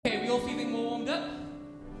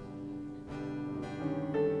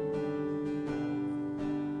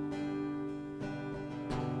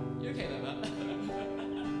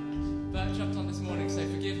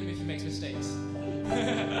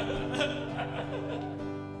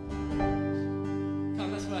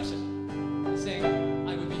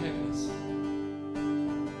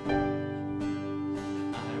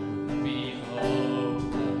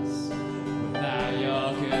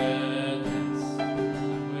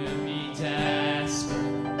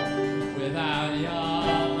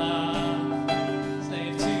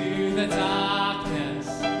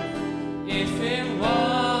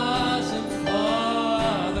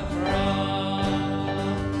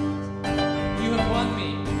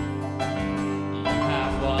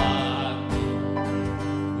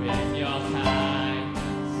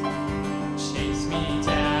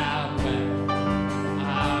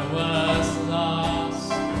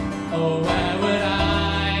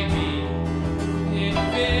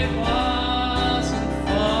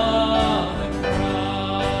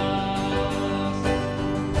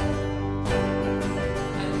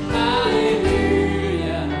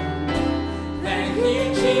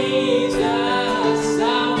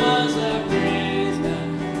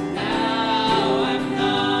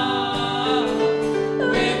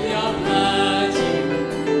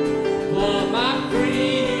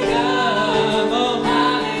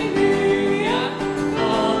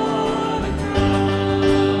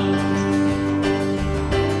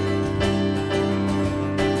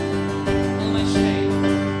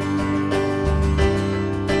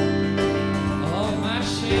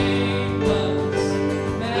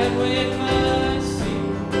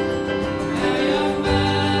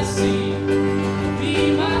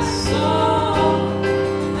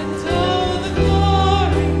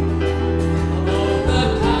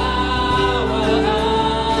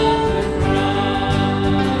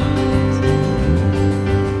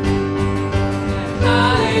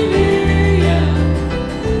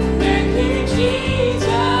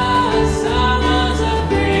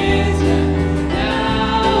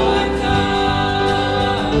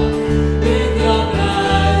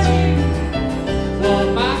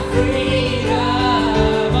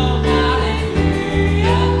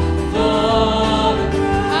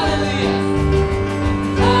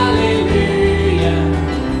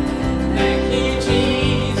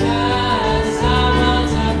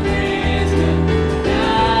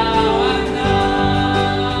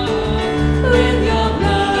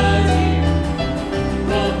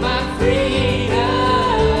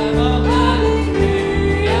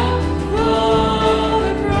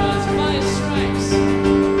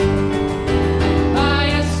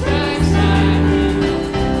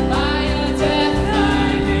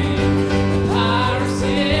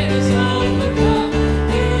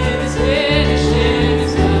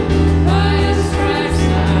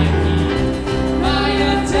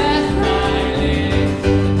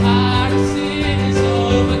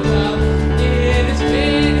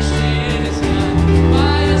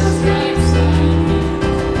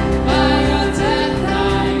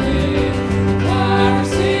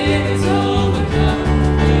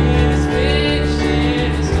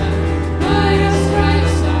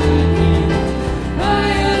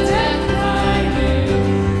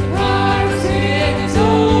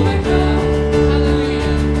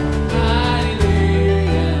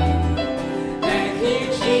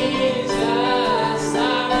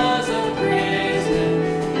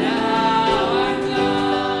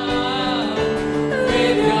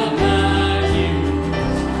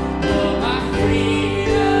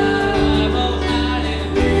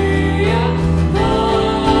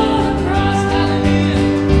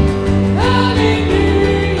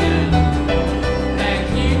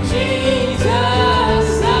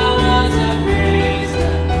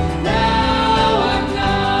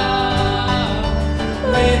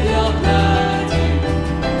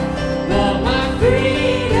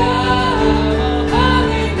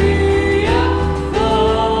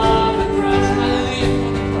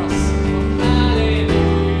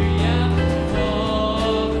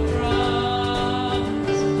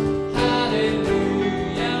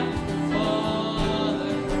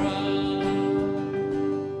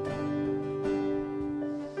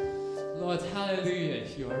Lord, hallelujah,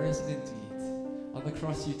 you are risen indeed. On the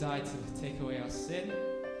cross you died to take away our sin.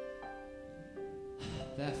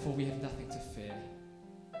 Therefore we have nothing to fear.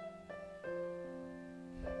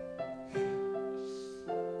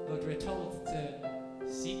 Lord, we're told to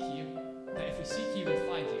seek you, that if we seek you, we'll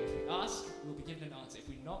find you. If we ask, we'll be given an answer. If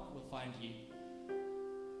we knock, we'll find you.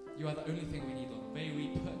 You are the only thing we need, Lord. May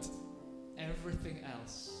we put everything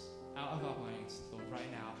else out of our minds, Lord, right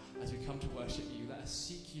now, as we come to worship you. Let us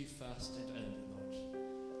seek you first and only, Lord.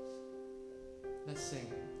 Let's sing,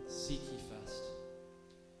 Seek Ye First.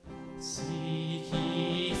 Seek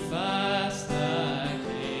ye first the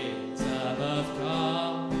kingdom of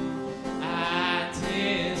God and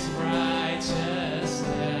his righteousness,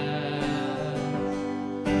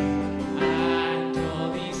 and all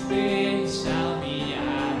these things shall be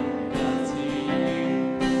added unto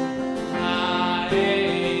you.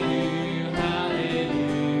 Hallelujah,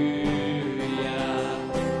 hallelujah,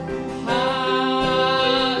 hallelujah,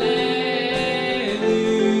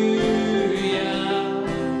 hallelujah.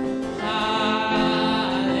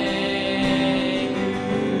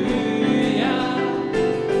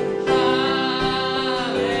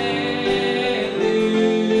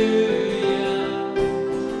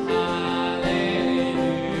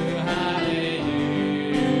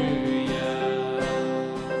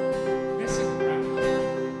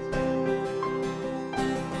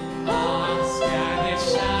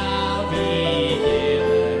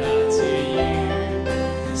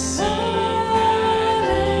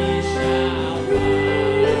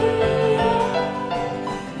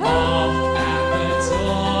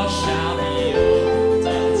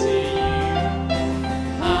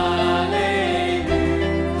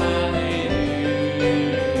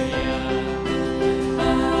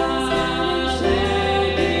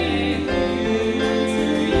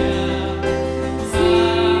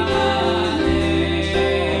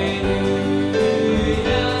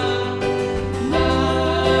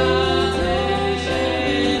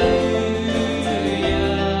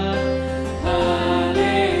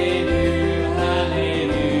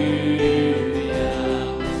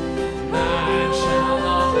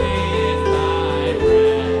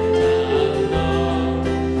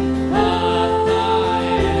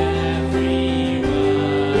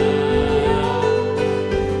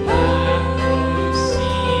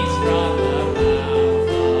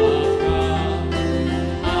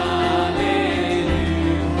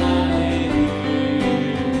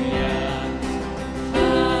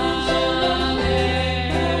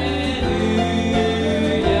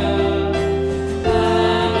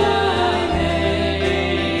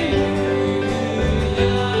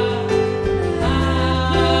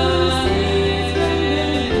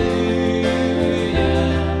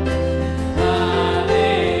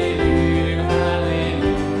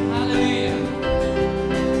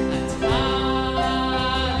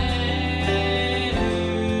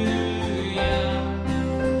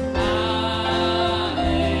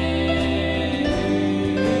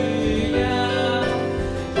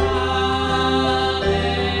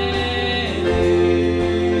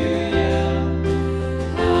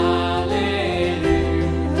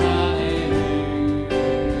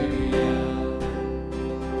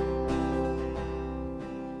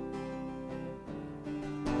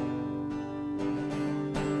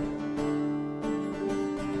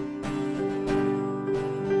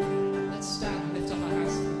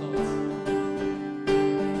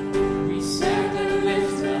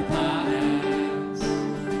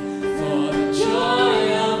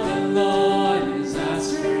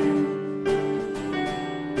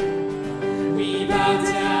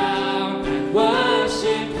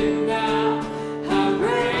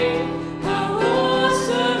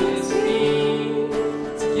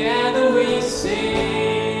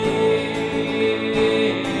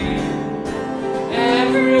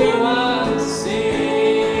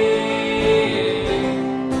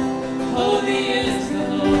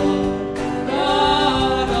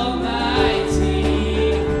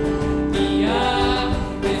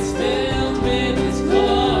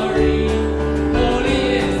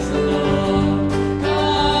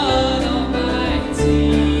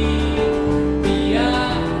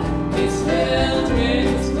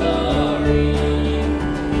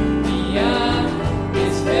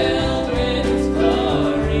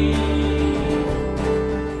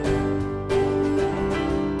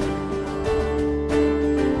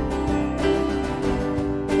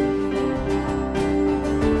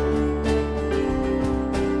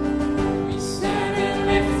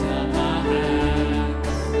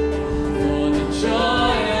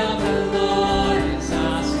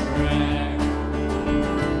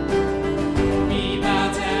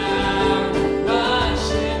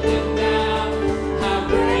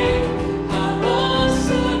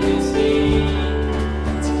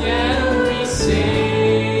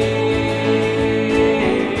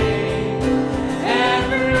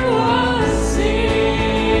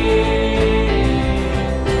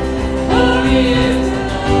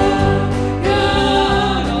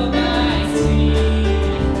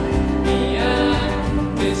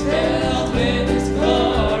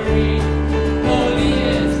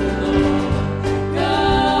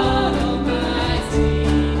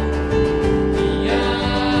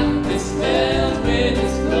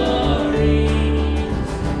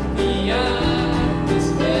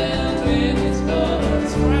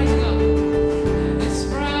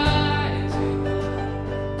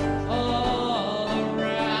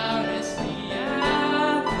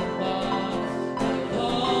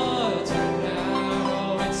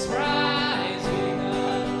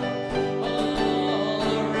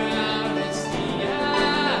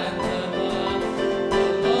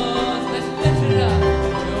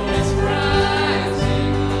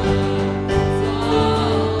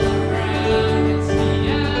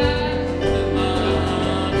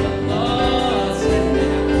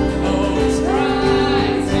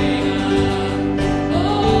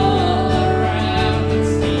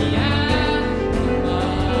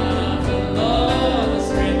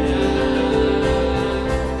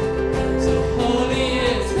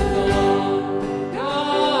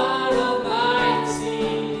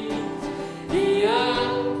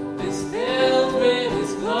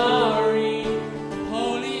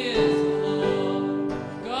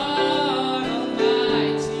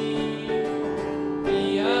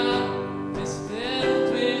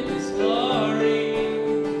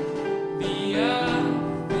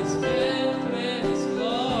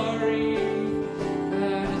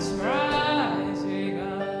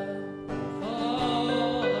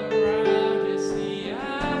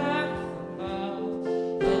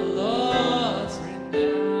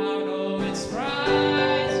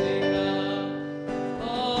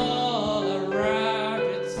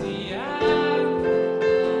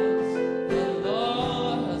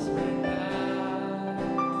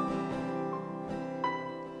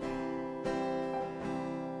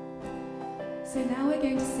 So now we're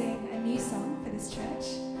going to sing a new song for this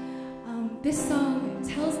church. This song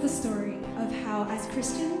tells the story of how, as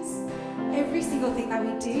Christians, every single thing that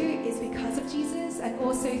we do is because of Jesus and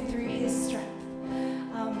also through his strength.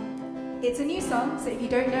 It's a new song, so if you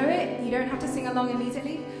don't know it, you don't have to sing along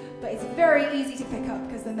immediately, but it's very easy to pick up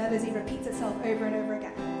because the melody repeats itself over and over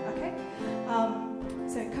again, okay?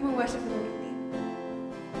 So come and worship the Lord with me.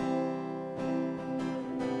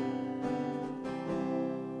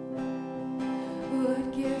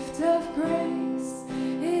 What gift of grace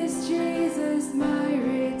is Jesus my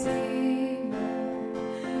Redeemer?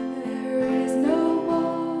 There is no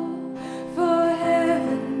more for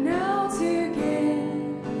heaven now to give.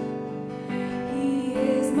 He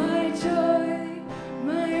is my joy,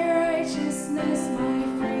 my righteousness, my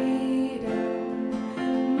freedom,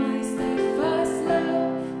 my steadfast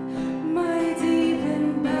love, my deep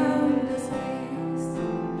and boundless peace.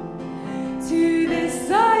 To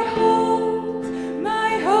this I hold,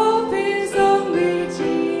 my hope is only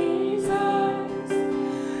Jesus.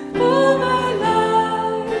 For my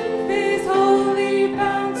life is wholly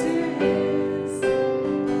bound to his.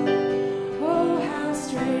 Oh, how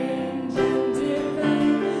strange and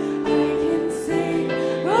divine, I can sing,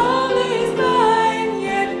 all is mine,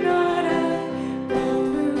 yet not I, but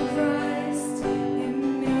through Christ in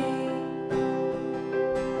me.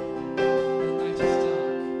 The night is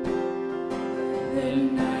dark, The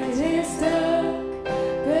night is dark,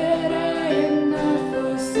 but I am not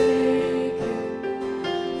forsaken.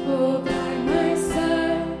 For by my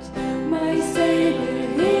side, my Savior,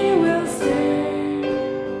 he will stay.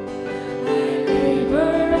 I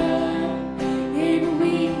labor on in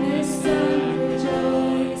weakness and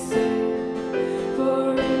rejoicing, for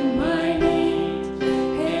in my need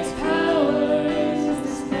his power is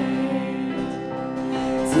displayed.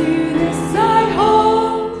 To this I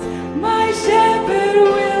hold, my shepherd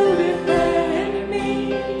will defend me.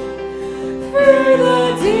 Through the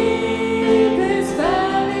deepest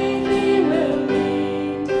valley he will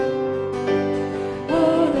lead.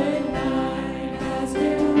 Oh, the night has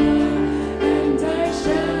been won, and I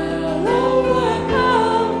shall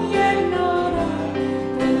overcome, yet not I,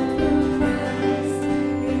 but through Christ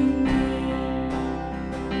in me.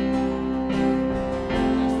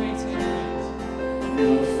 no fate I dread. No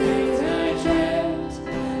fate I dread,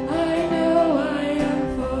 I know I am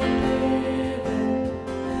forgiven.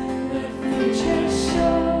 The future's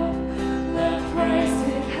sure, the price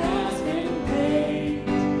it has been paid.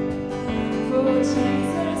 For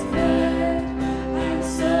Jesus bled and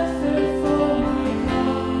suffered for my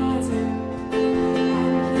pardon,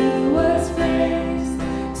 and he was raised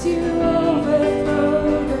to overthrow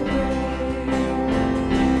the grave.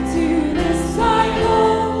 To this I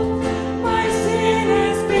hold, my sin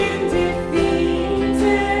has been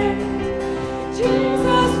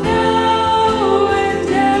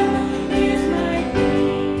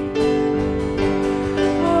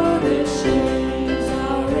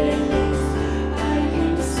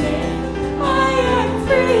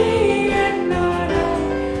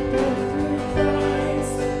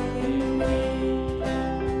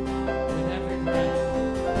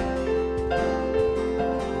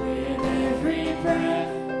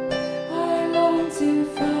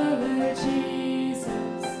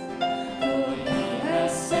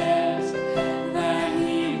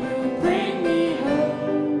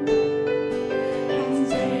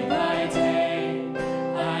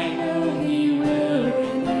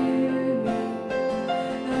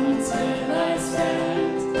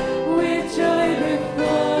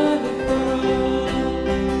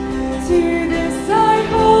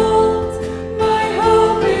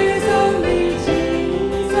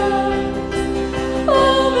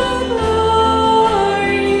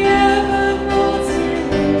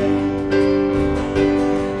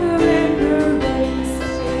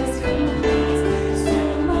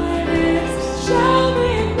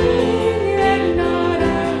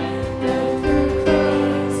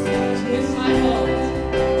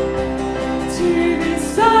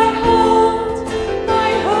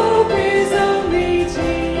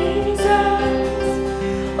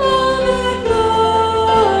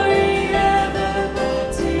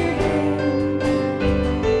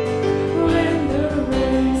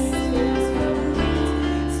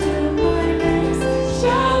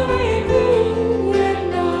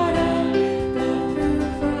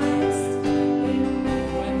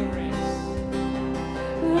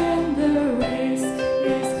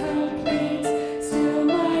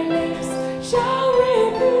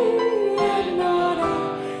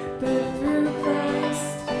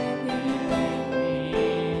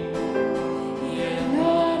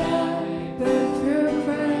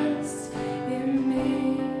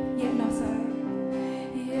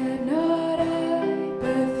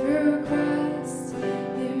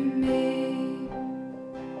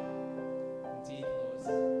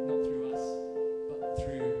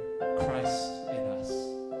Christ in us.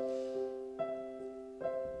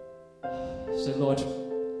 So Lord,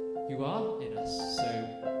 you are in us,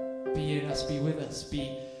 so be in us, be with us,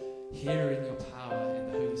 be here in your power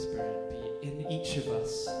in the Holy Spirit, be in each of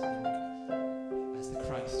us as the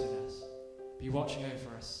Christ in us. Be watching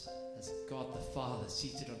over us as God the Father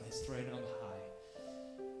seated on his throne on high.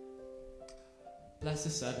 Bless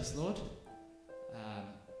this service, Lord.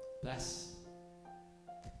 Bless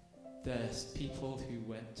the people who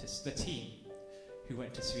went to, the team who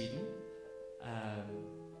went to Sweden,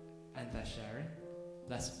 and their sharing.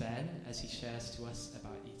 Bless Ben as he shares to us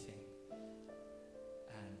about eating.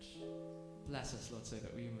 And bless us, Lord, so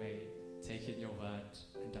that we may take in your word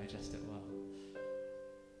and digest it well.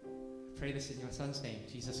 I pray this in your Son's name,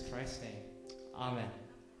 Jesus Christ's name. Amen.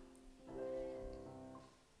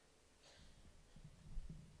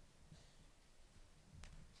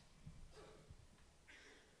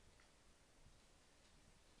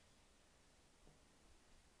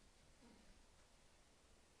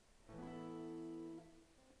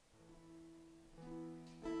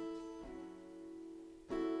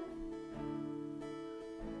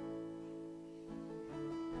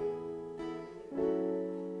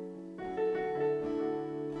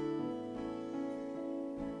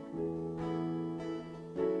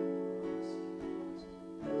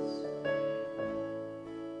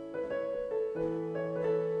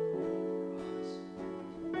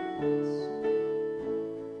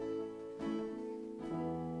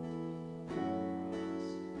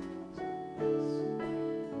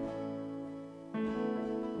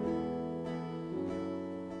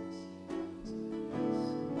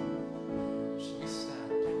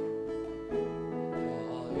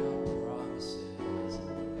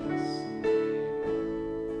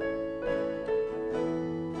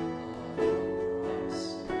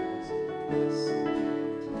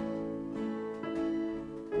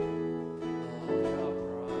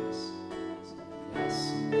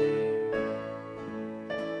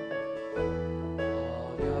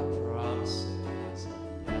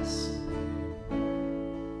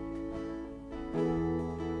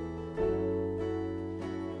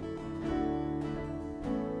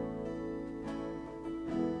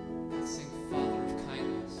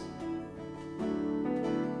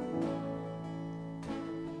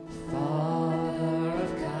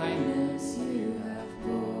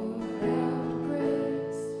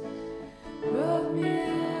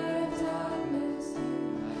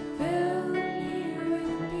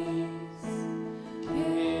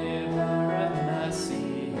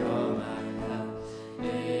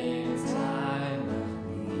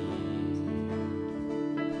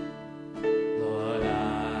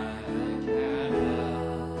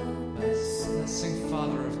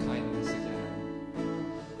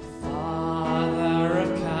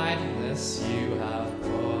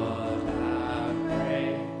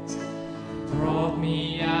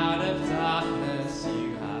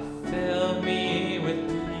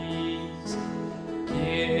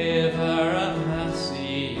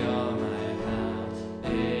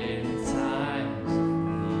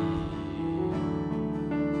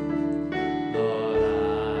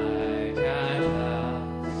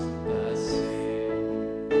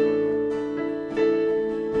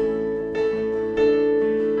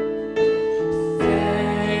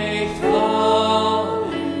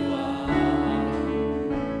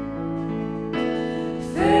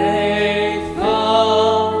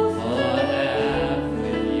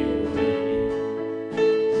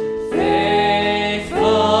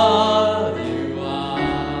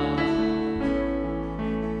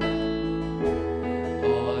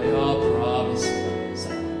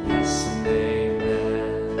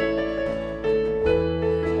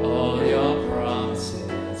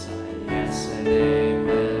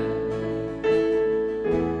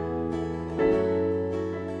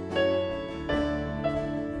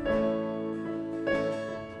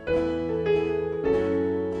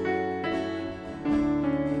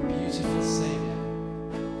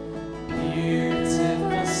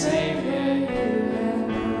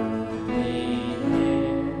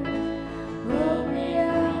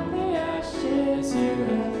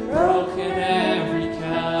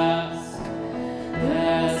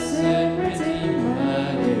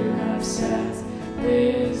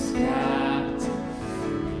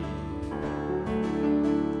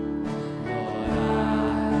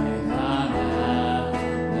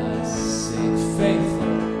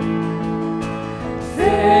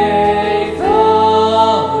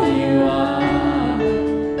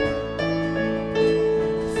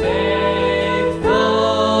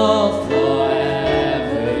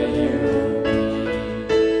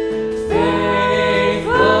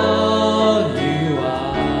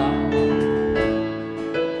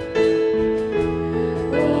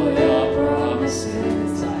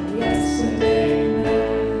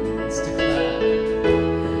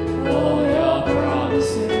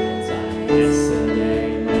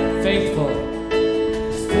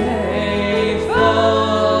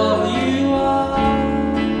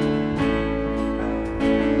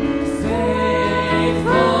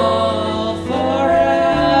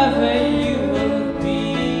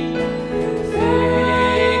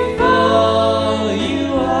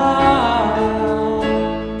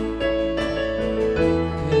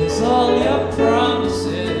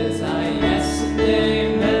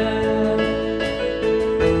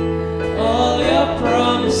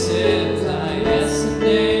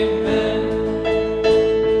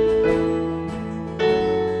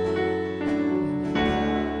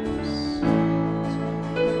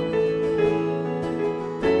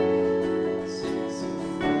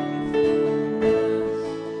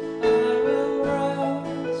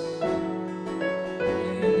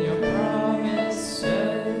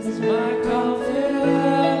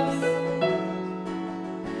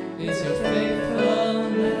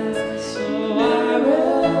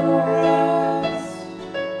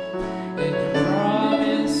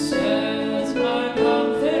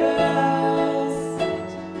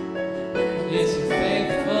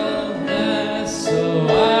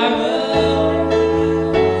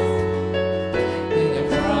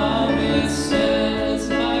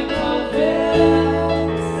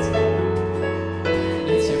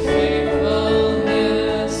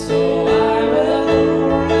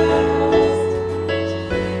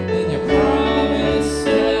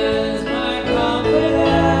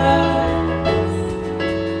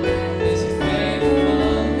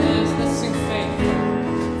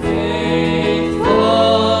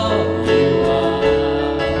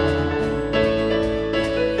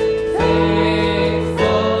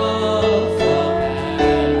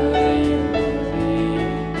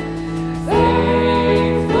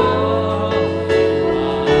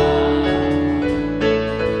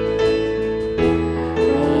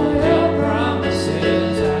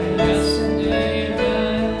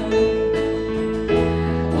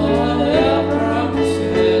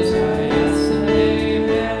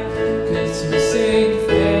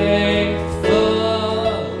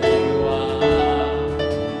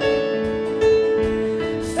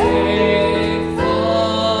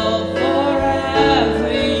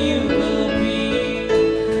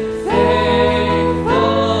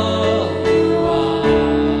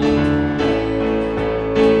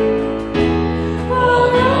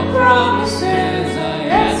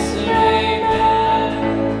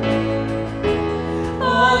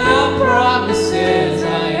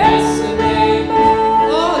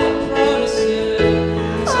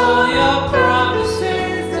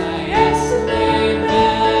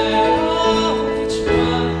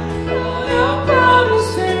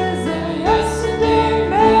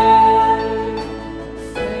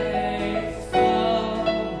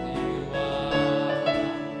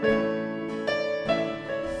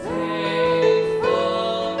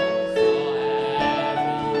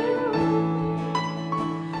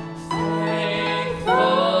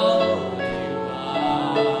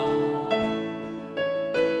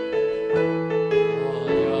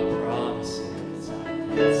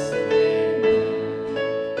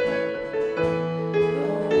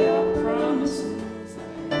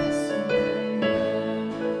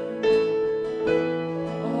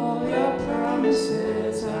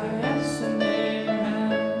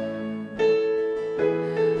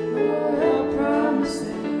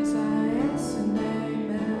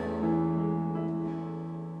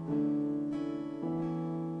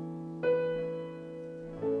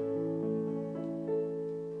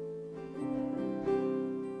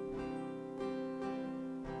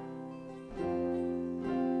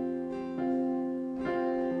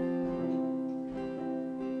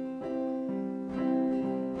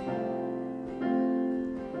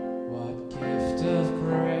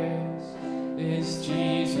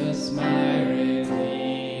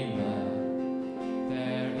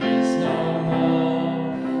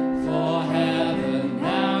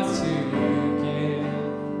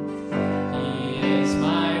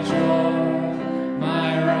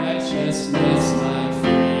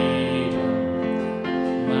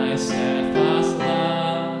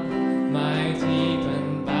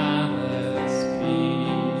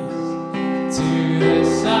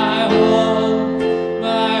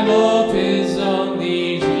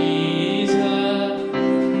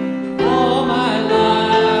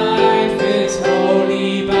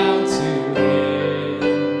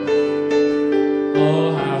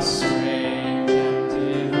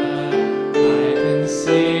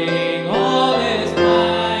 Sing all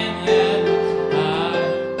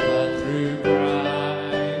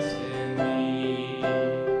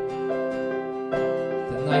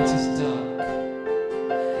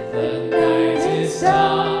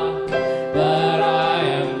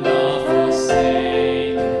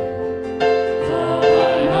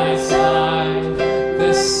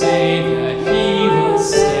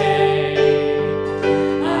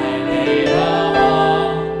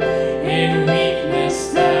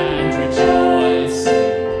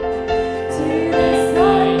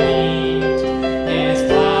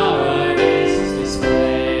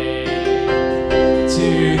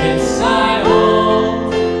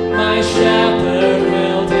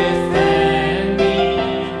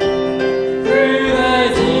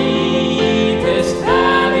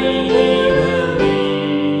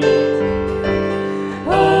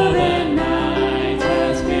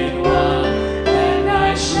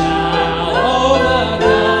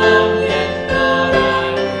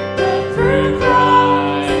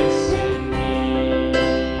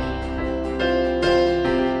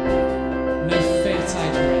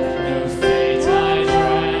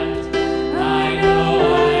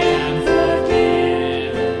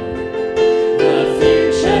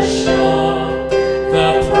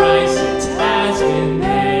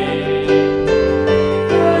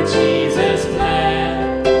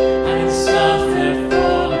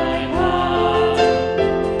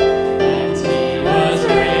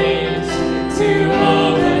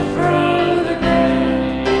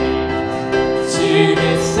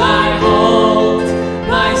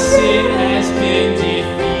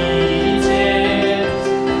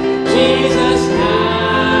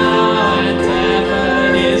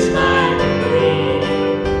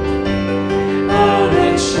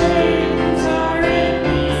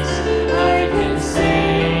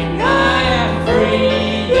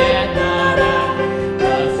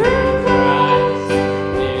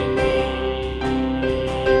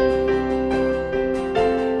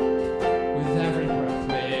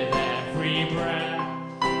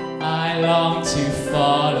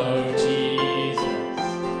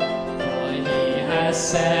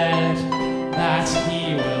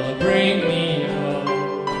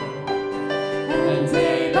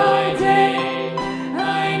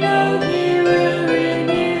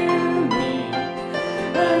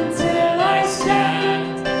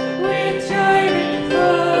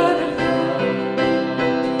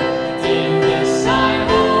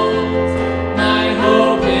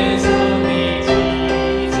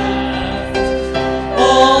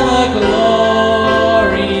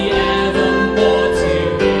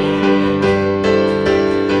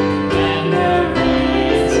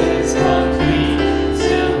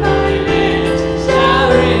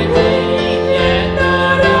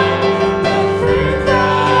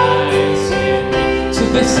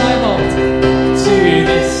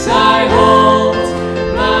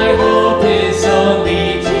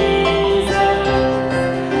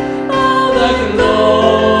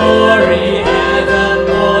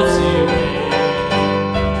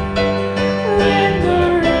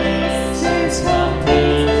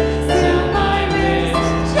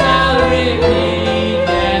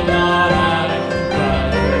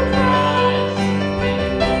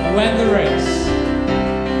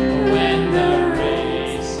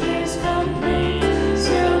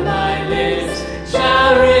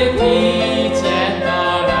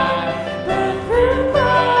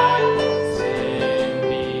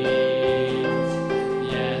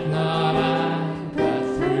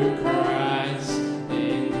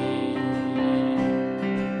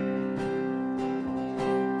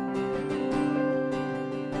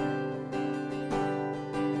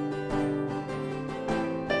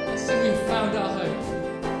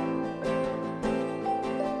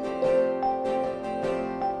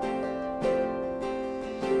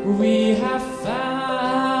We have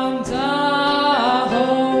found our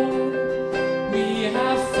home. We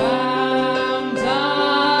have found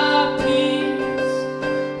our peace.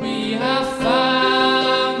 We have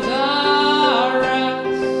found our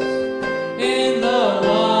rest in the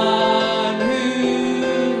one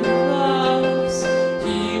who loves.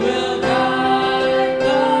 He will guide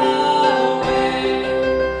the way.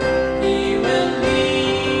 He will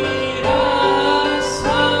lead us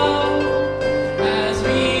home as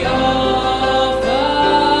we offer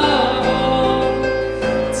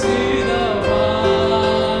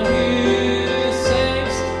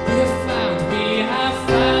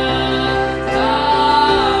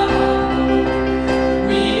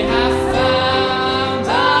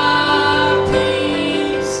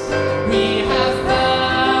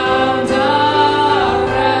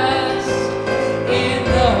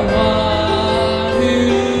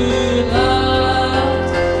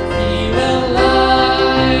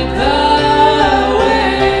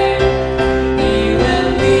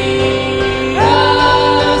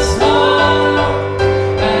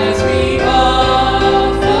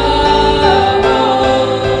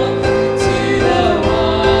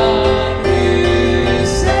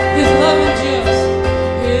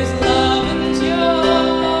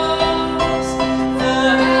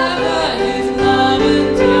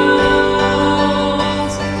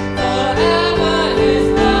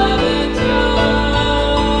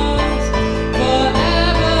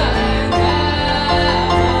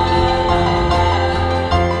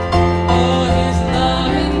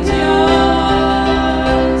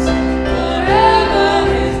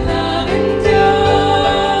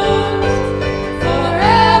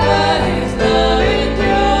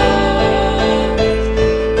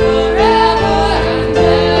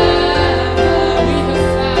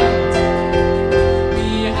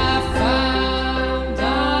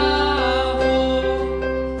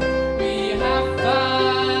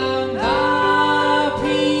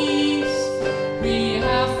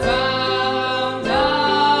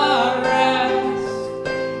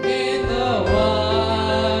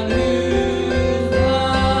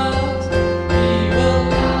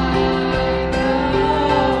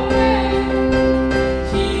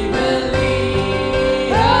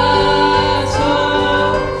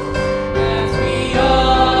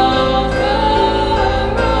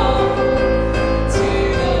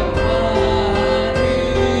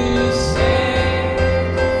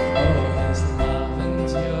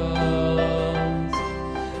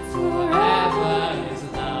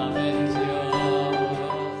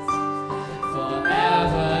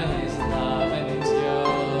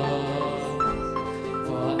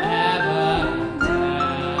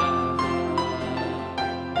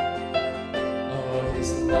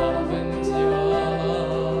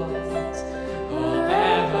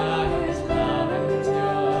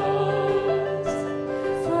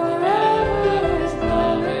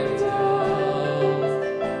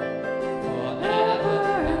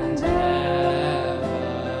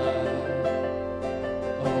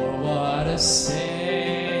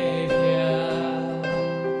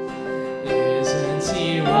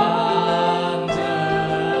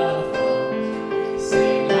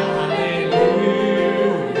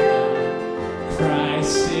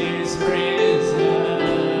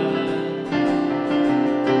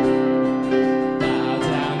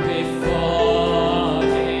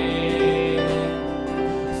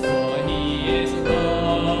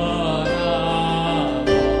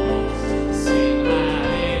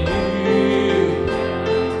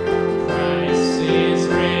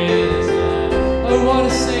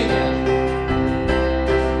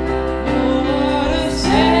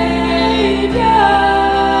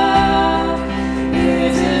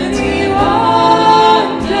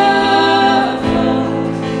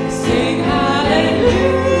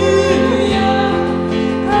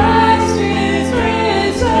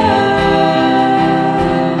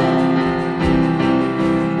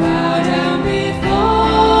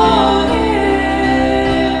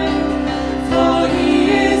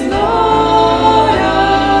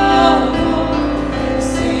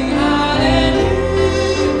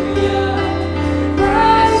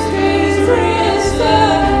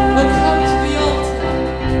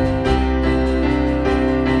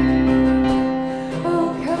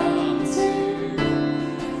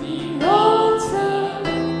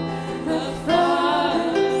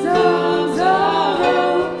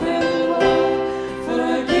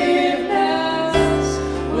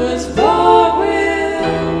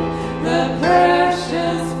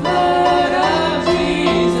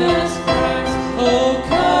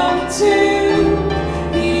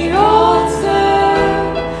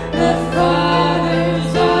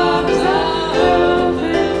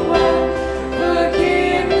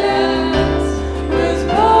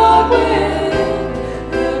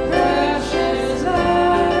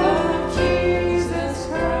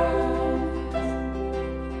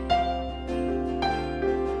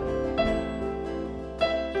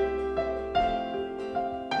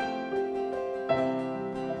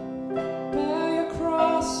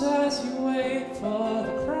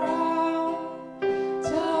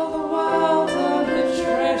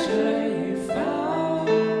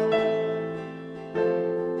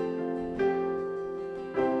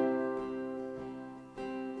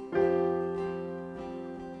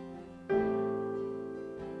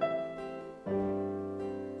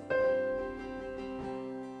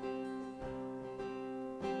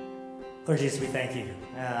Lord Jesus, we thank you.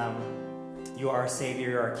 You are our Savior,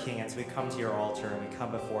 you are our King, as we come to your altar and we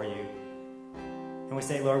come before you. And we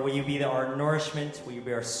say, Lord, will you be our nourishment? Will you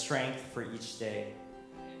be our strength for each day?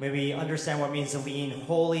 May we understand what it means to lean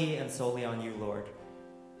wholly and solely on you, Lord.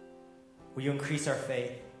 Will you increase our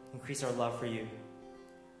faith, increase our love for you?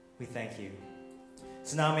 We thank you.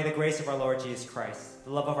 So now may the grace of our Lord Jesus Christ,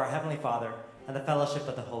 the love of our Heavenly Father, and the fellowship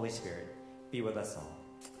of the Holy Spirit be with us all.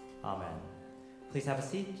 Amen. Please have a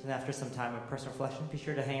seat, and after some time of personal reflection, be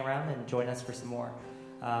sure to hang around and join us for some more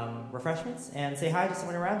refreshments, and say hi to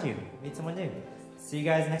someone around you. Meet someone new. See you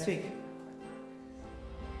guys next week.